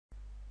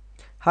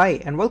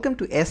Hi and welcome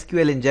to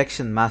SQL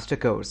Injection Master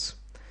Course.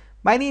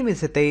 My name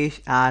is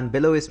Hitesh and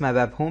below is my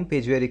web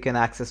homepage where you can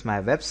access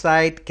my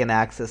website, can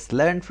access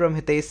Learn from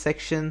Hitesh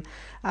section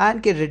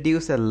and can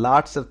reduce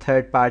lots of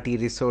third-party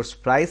resource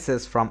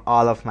prices from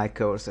all of my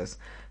courses.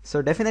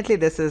 So definitely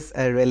this is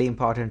a really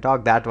important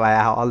talk, that's why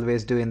I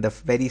always do in the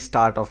very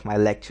start of my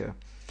lecture.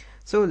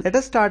 So let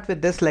us start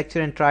with this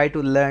lecture and try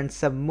to learn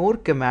some more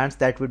commands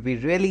that would be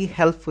really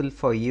helpful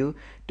for you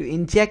to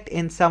inject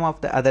in some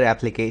of the other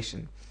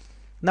application.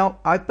 Now,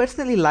 I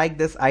personally like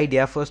this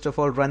idea, first of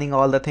all, running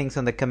all the things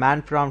on the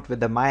command prompt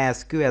with the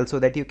MySQL so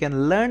that you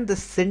can learn the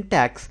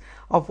syntax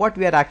of what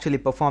we are actually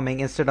performing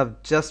instead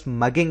of just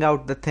mugging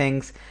out the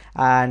things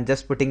and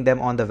just putting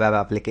them on the web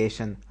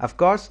application. Of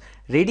course,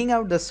 reading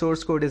out the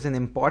source code is an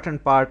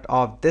important part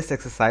of this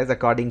exercise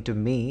according to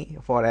me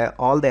for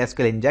all the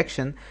SQL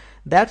injection.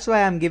 That's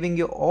why I'm giving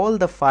you all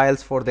the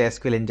files for the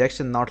SQL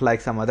injection, not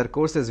like some other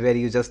courses where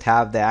you just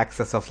have the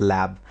access of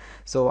lab.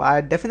 So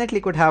I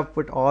definitely could have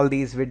put all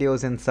these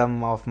videos in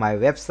some of my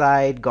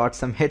website, got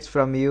some hits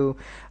from you,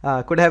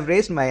 could have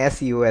raised my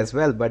SEO as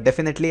well, but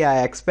definitely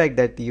I expect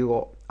that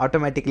you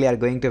automatically are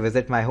going to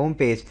visit my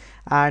homepage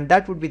and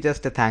that would be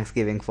just a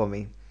Thanksgiving for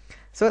me.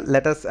 So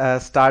let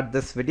us start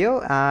this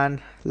video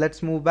and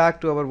let's move back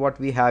to our what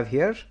we have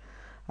here.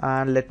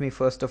 And let me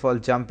first of all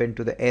jump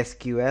into the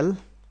SQL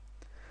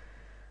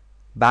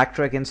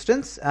backtrack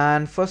instance,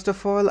 and first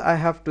of all I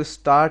have to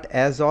start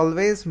as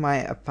always my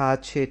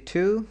Apache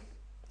 2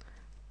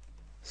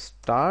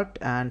 start,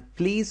 and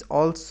please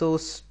also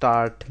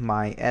start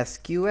my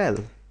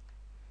SQL.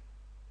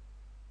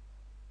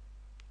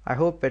 I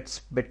hope it's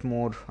a bit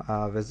more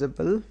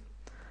visible,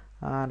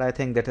 and I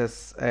think that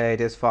it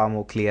is far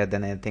more clear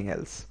than anything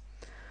else.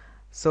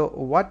 So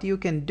what you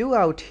can do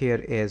out here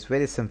is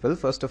very simple.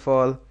 First of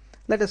all,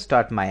 let us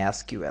start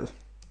MySQL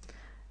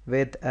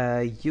with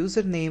a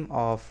username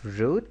of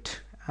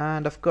root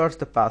and of course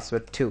the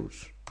password 2.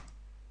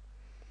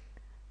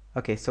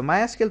 Okay, so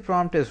MySQL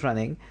prompt is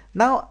running.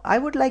 Now I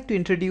would like to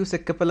introduce a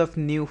couple of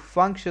new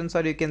functions,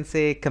 or you can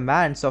say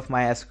commands of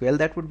MySQL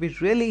that would be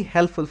really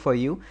helpful for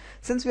you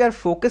since we are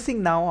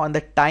focusing now on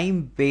the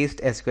time-based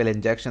SQL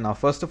injection. Now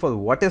first of all,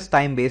 what is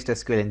time-based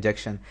SQL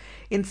injection?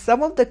 In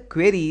some of the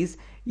queries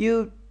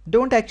you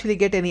don't actually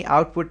get any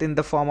output in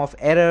the form of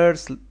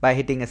errors by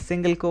hitting a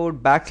single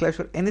quote, backslash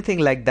or anything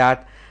like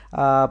that.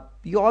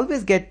 You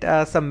always get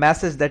some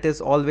message that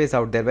is always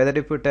out there, whether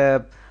you put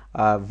a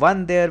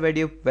 1 there,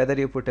 whether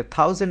you put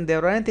 1,000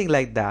 there or anything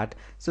like that.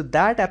 So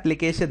that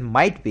application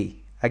might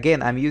be,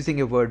 again I'm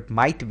using a word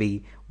might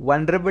be,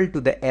 vulnerable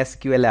to the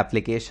SQL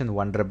application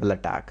vulnerable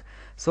attack.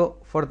 So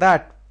for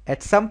that,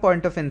 at some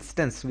point of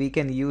instance we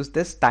can use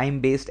this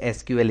time-based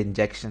SQL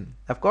injection.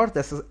 Of course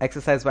this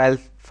exercise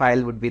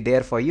file would be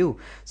there for you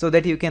so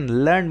that you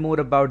can learn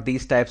more about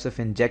these types of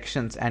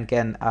injections and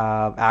can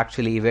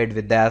actually evade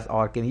with that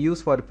or can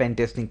use for pen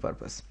testing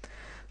purpose.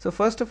 So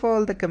first of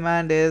all the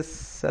command is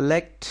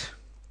select,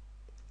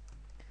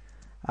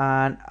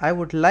 and I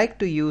would like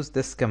to use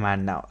this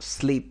command now,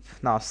 sleep.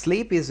 Now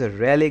sleep is a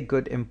really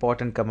good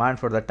important command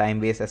for the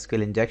time-based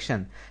SQL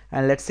injection,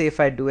 and let's say if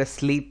I do a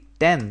sleep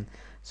 10,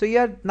 so you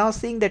are now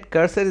seeing that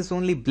cursor is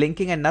only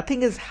blinking and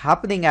nothing is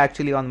happening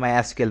actually on my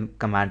SQL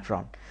command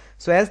prompt.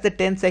 So as the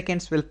 10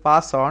 seconds will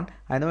pass on,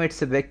 I know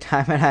it's a big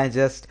time and I'm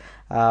just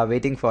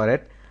waiting for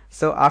it.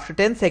 So after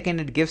 10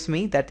 seconds it gives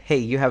me that hey,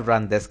 you have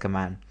run this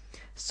command.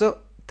 So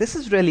this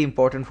is really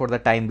important for the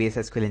time-based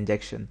SQL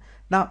injection.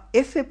 Now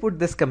if we put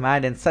this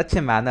command in such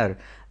a manner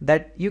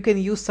that you can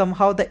use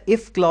somehow the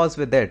if clause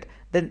with it,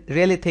 then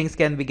really things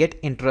can get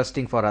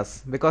interesting for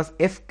us, because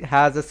if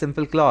has a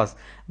simple clause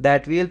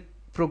that we'll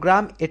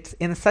program it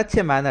in such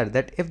a manner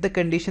that if the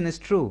condition is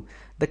true,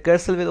 the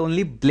cursor will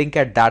only blink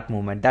at that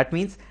moment. That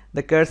means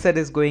the cursor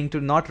is going to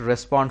not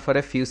respond for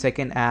a few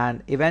seconds,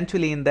 and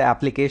eventually in the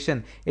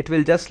application it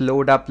will just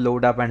load up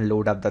and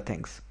load up the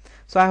things.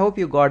 So I hope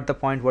you got the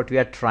point what we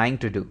are trying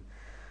to do.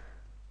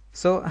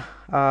 So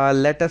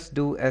let us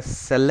do a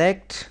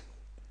select,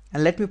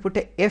 and let me put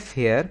a if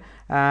here,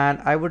 and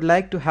I would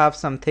like to have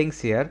some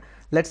things here.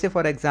 Let's say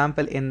for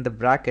example in the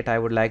bracket I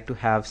would like to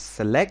have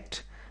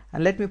select,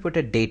 and let me put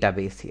a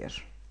database here.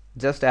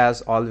 Just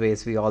as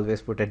always, we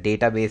always put a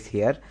database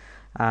here,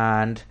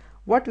 and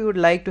what we would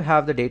like to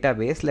have the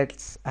database,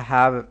 let's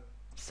have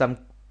some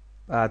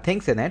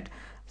things in it.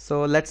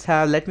 So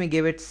let me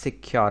give it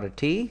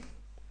security.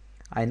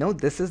 I know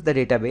this is the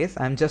database,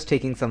 I'm just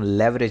taking some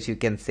leverage you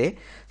can say.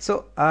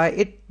 So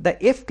the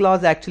if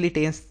clause actually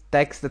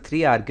takes the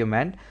 3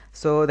 argument.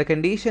 So the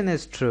condition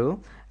is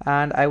true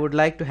and I would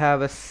like to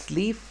have a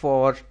sleep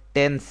for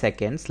 10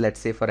 seconds. Let's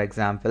say for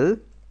example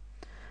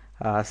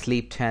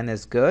sleep 10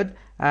 is good,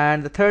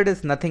 and the third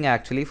is nothing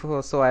actually,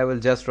 so I will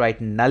just write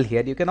null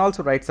here. You can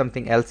also write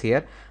something else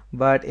here,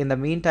 but in the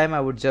meantime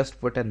I would just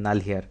put a null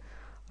here.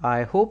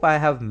 I hope I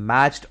have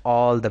matched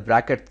all the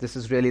brackets. This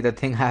is really the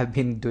thing I have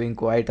been doing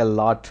quite a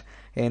lot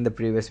in the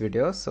previous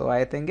videos, so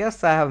I think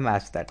yes, I have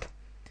matched that.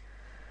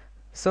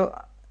 So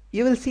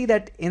you will see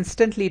that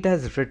instantly it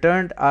has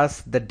returned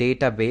us the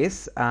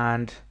database,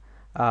 and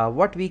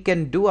what we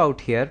can do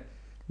out here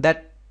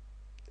that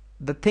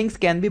the things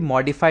can be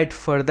modified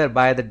further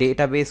by the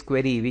database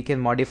query. We can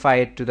modify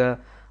it to the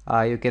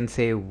you can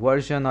say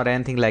version or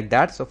anything like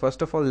that. So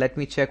first of all, let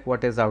me check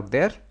what is out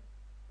there.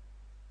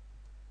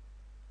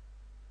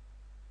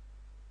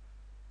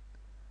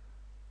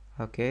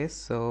 Okay,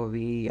 so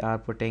we are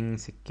putting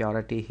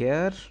security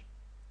here,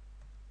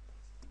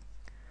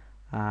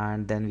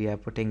 and then we are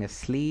putting a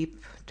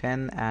sleep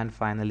 10, and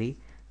finally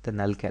the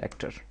null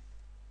character.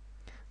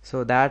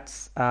 So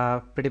that's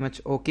pretty much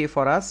okay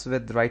for us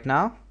with right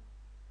now.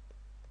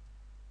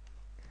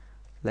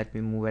 Let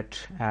me move it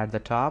at the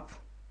top.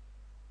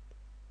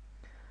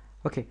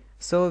 Okay,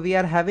 so we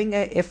are having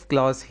a if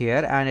clause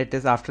here, and it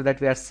is after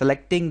that we are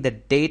selecting the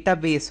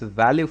database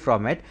value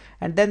from it,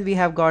 and then we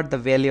have got the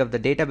value of the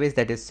database,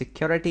 that is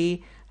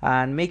security,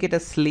 and make it a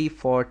sleep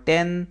for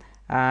 10,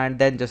 and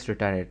then just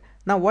return it.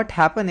 Now what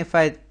happened if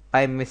I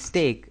by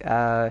mistake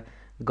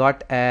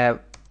got a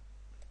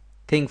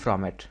thing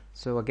from it?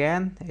 So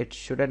again, it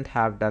shouldn't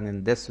have done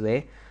in this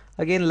way.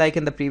 Again, like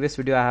in the previous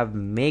video, I have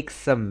made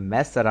some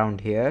mess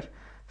around here.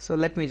 So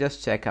let me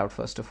just check out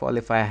first of all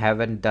if I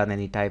haven't done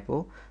any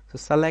typo. So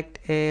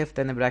select if,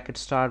 then a bracket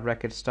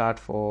start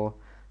for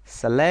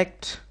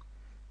select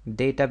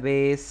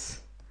database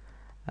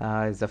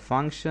is a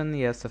function.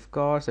 Yes, of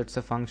course, it's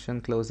a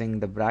function, closing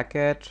the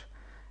bracket,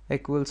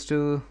 equals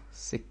to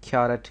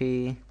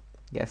security.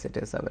 Yes, it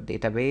is our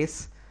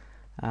database,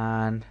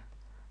 and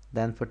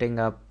then putting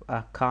up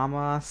a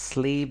comma,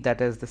 sleep, that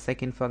is the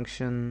second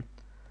function,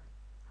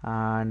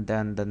 and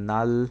then the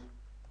null,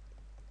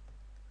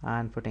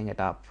 and putting it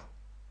up.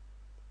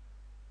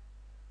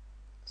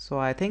 So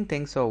I think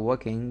things are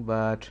working,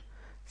 but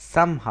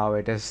somehow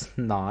it is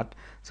not.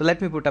 So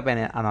let me put up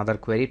another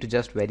query to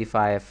just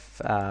verify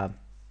if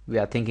we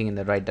are thinking in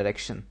the right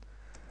direction.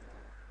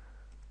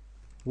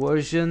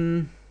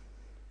 Version,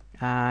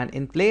 and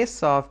in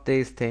place of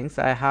these things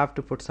I have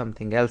to put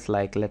something else,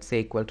 like let's say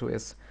equal to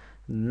is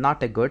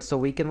not a good. So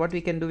we can, what we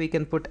can do, we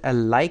can put a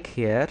like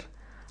here.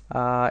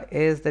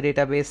 Is the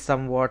database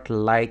somewhat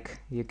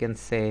like, you can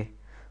say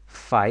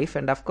 5,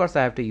 and of course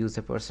I have to use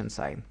a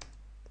 %sign.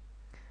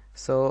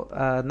 So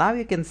now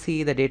you can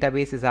see the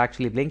database is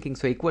actually blinking.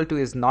 So equal to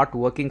is not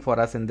working for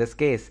us in this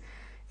case.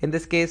 In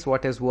this case,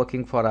 what is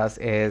working for us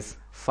is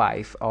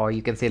 5, or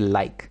you can say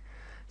like.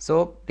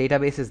 So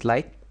database is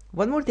like.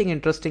 One more thing,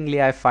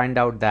 interestingly, I find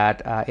out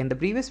that in the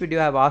previous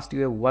video I've asked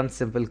you one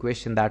simple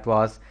question, that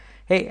was,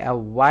 hey,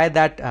 why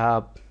that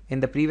in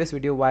the previous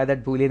video, why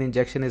that Boolean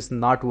injection is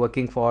not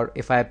working for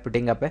if I'm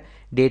putting up a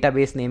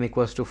database name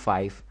equals to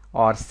 5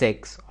 or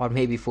 6 or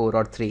maybe 4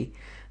 or 3.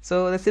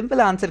 So the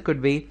simple answer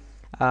could be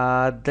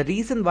the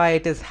reason why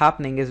it is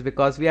happening is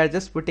because we are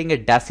just putting a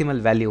decimal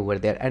value over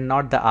there and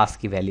not the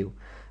ASCII value.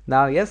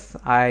 Now yes,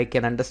 I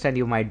can understand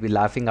you might be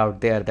laughing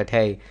out there that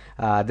hey,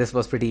 this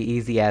was pretty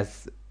easy,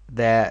 as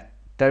the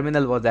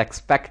terminal was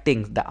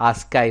expecting the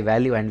ASCII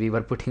value and we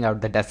were putting out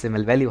the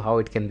decimal value. How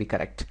it can be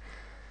correct?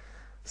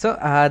 So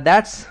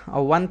that's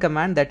one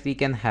command that we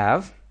can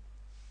have,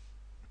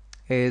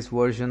 is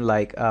version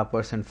like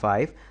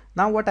 %5.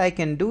 Now what I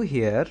can do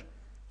here,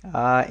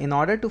 in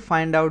order to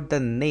find out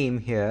the name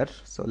here,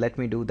 so let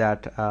me do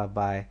that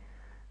by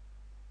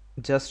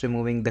just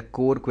removing the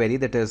core query,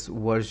 that is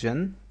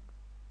version.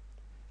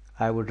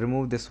 I would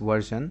remove this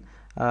version.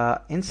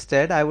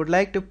 Instead I would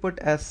like to put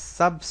a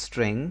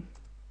substring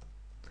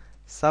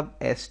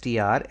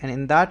substr, and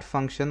in that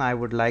function I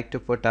would like to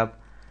put up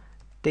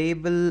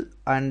table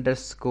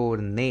underscore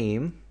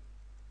name,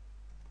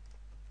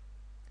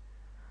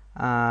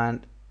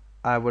 and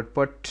I would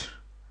put,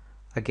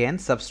 again,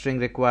 substring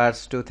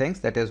requires two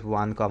things, that is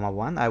 1,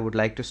 1. I would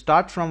like to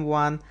start from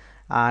 1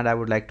 and I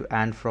would like to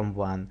end from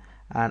 1.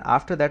 And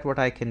after that, what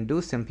I can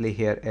do simply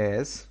here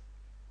is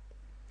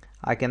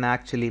I can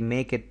actually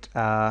make it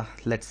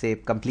let's say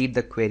complete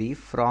the query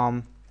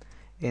from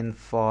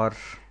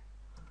information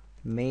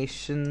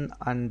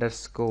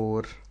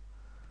underscore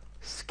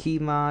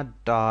schema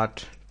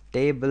dot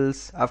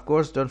tables. Of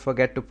course, don't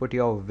forget to put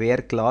your where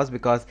clause,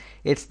 because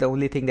it's the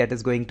only thing that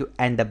is going to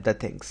end up the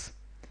things.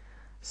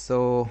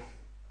 So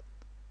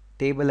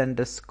table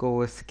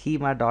underscore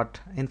schema dot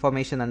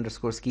information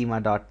underscore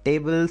schema dot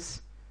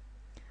tables,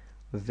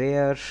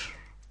 where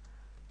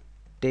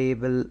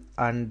table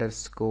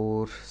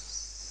underscore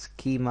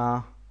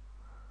schema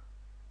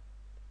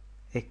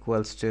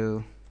equals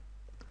to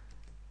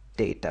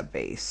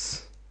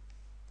database.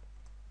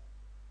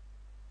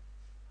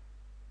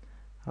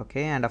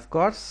 Okay, and of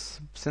course,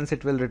 since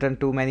it will return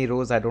too many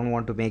rows, I don't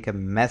want to make a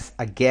mess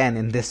again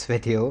in this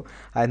video.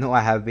 I know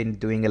I have been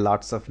doing a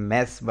lots of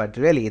mess, but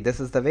really this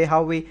is the way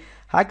how we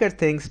hacker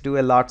things, do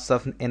a lots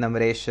of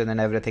enumeration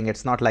and everything.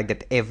 It's not like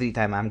that every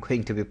time I'm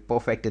going to be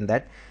perfect in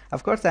that.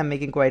 Of course, I'm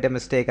making quite a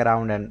mistake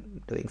around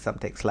and doing some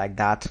things like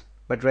that,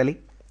 but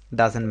really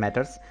doesn't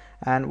matters.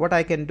 And what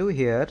I can do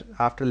here,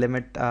 after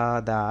limit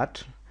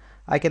that,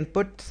 I can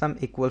put some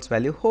equals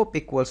value. Hope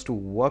equals to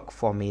work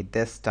for me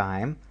this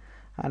time,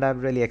 and I'm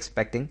really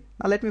expecting.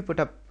 Now let me put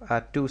up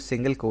two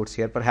single quotes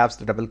here. Perhaps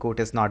the double quote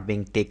is not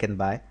being taken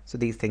by, so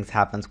these things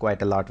happens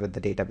quite a lot with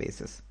the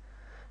databases.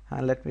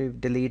 and let me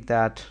delete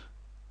that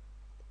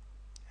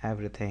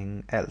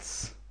everything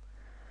else.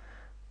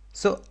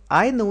 So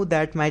I know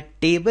that my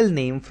table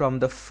name from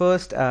the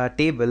first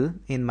table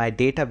in my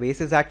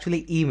database is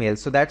actually email,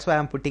 so that's why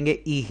I'm putting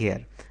a E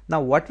here.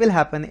 Now what will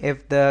happen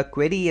if the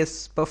query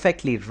is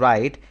perfectly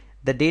right?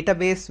 The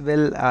database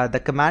will,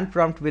 the command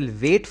prompt will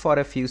wait for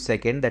a few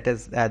seconds, that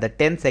is the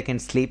 10-second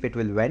sleep it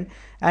will went,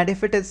 and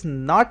if it is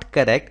not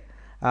correct,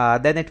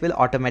 then it will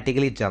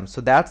automatically jump.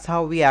 So that's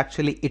how we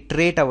actually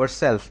iterate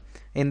ourselves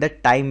in the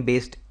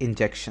time-based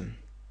injection.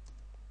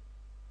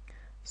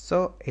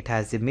 So it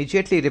has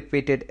immediately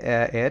repeated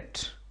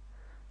it.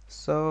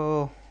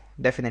 So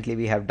definitely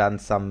we have done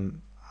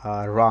some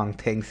wrong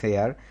things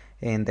here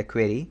in the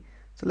query.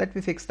 So let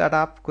me fix that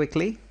up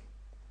quickly.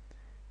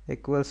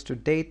 Equals to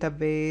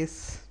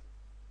database,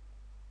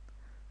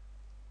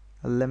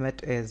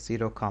 limit is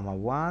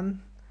 0,1,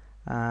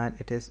 and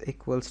it is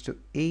equals to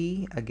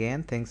E.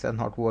 Again, things are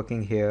not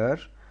working here.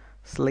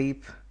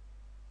 Sleep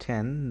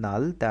 10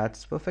 null,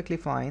 that's perfectly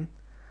fine.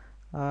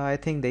 I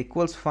think the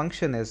equals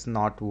function is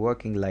not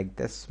working like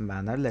this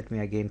manner. Let me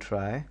again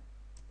try.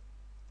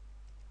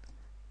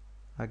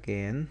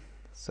 Again,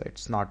 so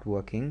it's not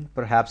working.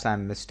 Perhaps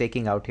I'm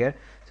mistaking out here.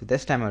 So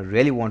this time I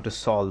really want to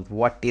solve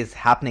what is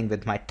happening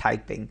with my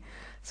typing.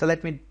 So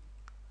let me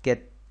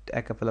get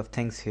a couple of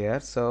things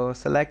here. So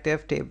select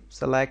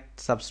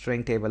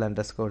substring table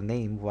underscore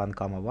name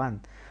 1,1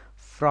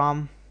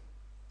 from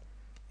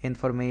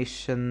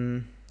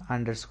information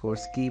underscore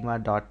schema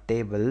dot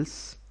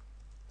tables,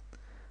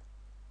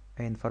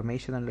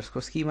 information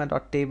underscore schema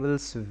dot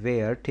tables,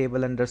 where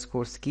table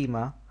underscore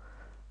schema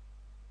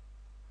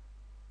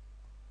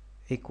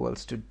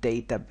equals to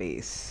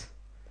database.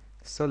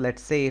 So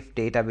let's say if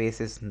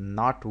database is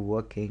not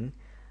working,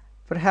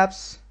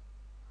 perhaps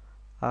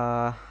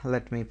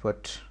let me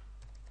put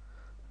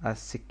a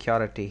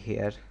security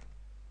here.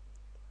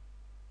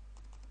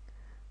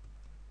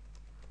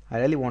 I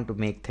really want to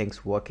make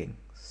things working.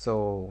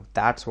 So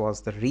that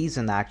was the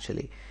reason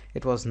actually.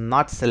 It was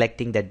not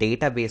selecting the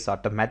database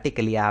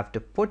automatically. I have to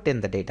put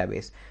in the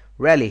database.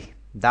 Really,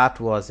 that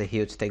was a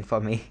huge thing for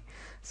me.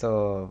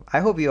 So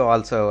I hope you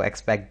also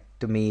expect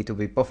me to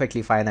be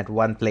perfectly fine at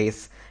one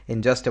place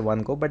in just a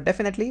one go, but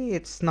definitely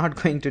it's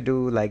not going to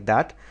do like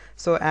that.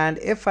 So, and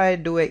if I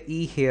do a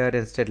E here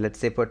instead, let's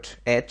say put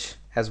H,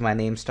 as my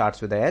name starts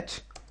with a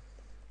H,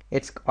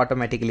 it's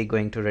automatically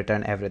going to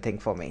return everything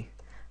for me.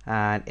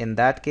 And in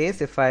that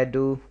case, if I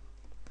do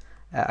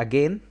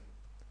again,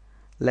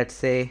 let's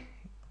say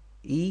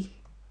E,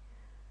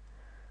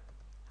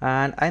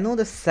 and I know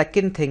the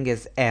second thing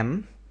is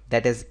M,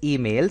 that is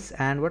emails,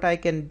 and what I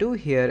can do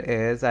here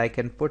is I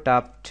can put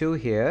up 2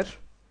 here,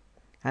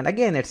 and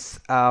again it's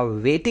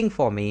waiting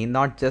for me,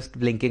 not just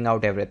blinking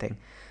out everything.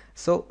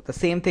 So the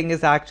same thing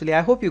is actually,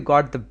 I hope you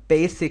got the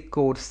basic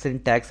code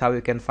syntax, how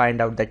you can find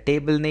out the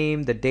table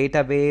name, the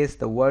database,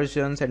 the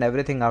versions and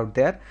everything out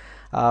there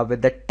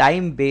with the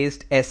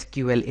time-based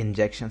SQL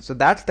injection. So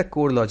that's the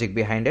core logic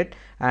behind it,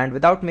 and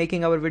without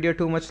making our video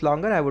too much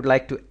longer, I would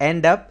like to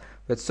end up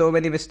with so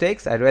many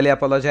mistakes. I really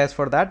apologize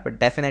for that, but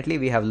definitely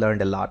we have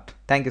learned a lot.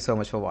 Thank you so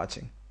much for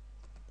watching.